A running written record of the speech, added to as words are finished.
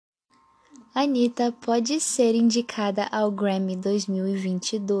Anitta pode ser indicada ao Grammy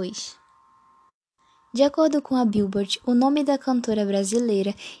 2022. De acordo com a Billboard, o nome da cantora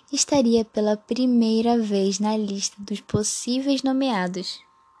brasileira estaria pela primeira vez na lista dos possíveis nomeados.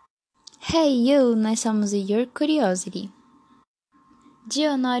 Hey You, nós somos o Your Curiosity. De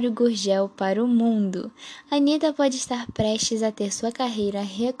Honório Gurgel para o mundo, Anitta pode estar prestes a ter sua carreira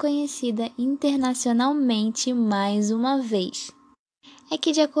reconhecida internacionalmente mais uma vez. É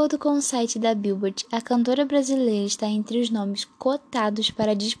que, de acordo com o site da Billboard, a cantora brasileira está entre os nomes cotados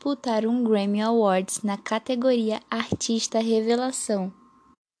para disputar um Grammy Awards na categoria Artista Revelação.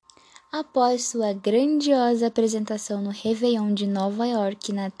 Após sua grandiosa apresentação no Réveillon de Nova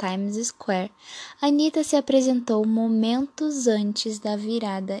York na Times Square, Anitta se apresentou momentos antes da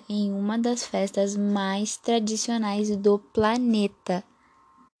virada em uma das festas mais tradicionais do planeta.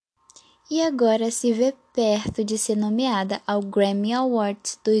 E agora se vê perto de ser nomeada ao Grammy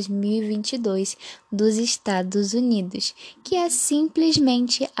Awards 2022 dos Estados Unidos, que é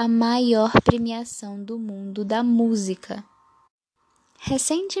simplesmente a maior premiação do mundo da música.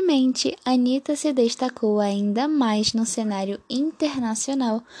 Recentemente, Anitta se destacou ainda mais no cenário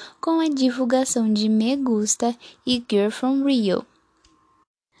internacional com a divulgação de Me Gusta e Girl from Rio.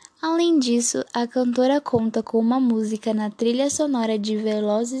 Além disso, a cantora conta com uma música na trilha sonora de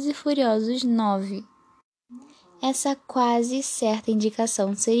Velozes e Furiosos 9. Essa quase certa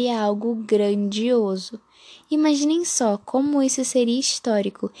indicação seria algo grandioso. Imaginem só como isso seria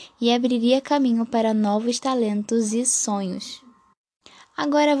histórico e abriria caminho para novos talentos e sonhos.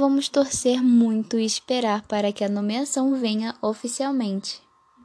 Agora vamos torcer muito e esperar para que a nomeação venha oficialmente.